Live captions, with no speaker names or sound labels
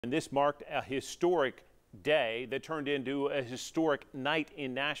And this marked a historic day that turned into a historic night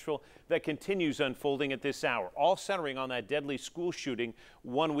in Nashville that continues unfolding at this hour, all centering on that deadly school shooting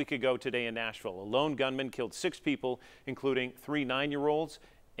 1 week ago today in Nashville. A lone gunman killed 6 people, including 3 9-year-olds.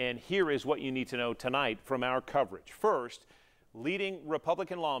 And here is what you need to know tonight from our coverage. First, leading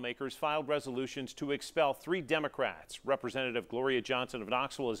Republican lawmakers filed resolutions to expel 3 Democrats. Representative Gloria Johnson of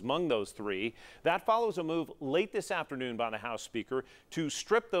Knoxville is among those 3. That follows a move late this afternoon by the House Speaker to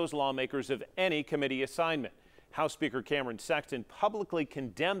strip those lawmakers of any committee assignment. House Speaker Cameron Sexton publicly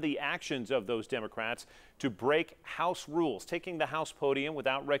condemned the actions of those Democrats to break House rules, taking the House podium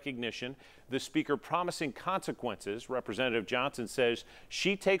without recognition. The Speaker promising consequences. Representative Johnson says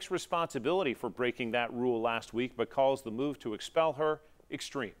she takes responsibility for breaking that rule last week, but calls the move to expel her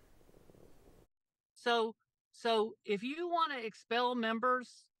extreme. So if you want to expel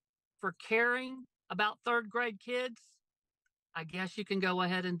members for caring about 3rd grade kids, I guess you can go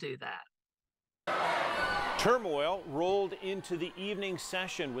ahead and do that. Turmoil rolled into the evening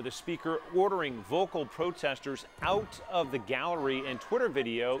session with the Speaker ordering vocal protesters out of the gallery, and Twitter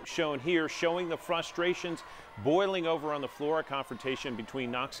video shown here showing the frustrations boiling over on the floor. A confrontation between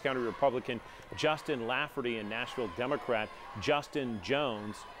Knox County Republican Justin Lafferty and Nashville Democrat Justin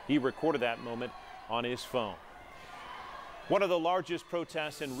Jones. He recorded that moment on his phone. One of the largest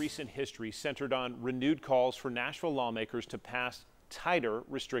protests in recent history centered on renewed calls for Nashville lawmakers to pass tighter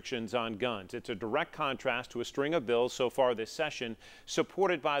restrictions on guns. It's a direct contrast to a string of bills so far this session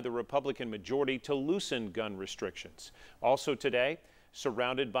supported by the Republican majority to loosen gun restrictions. Also today,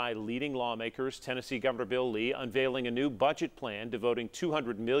 surrounded by leading lawmakers, Tennessee Governor Bill Lee unveiling a new budget plan devoting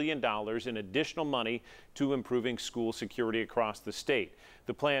 $200 million in additional money to improving school security across the state.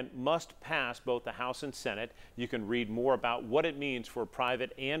 The plan must pass both the House and Senate. You can read more about what it means for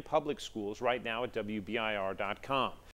private and public schools right now at WBIR.com.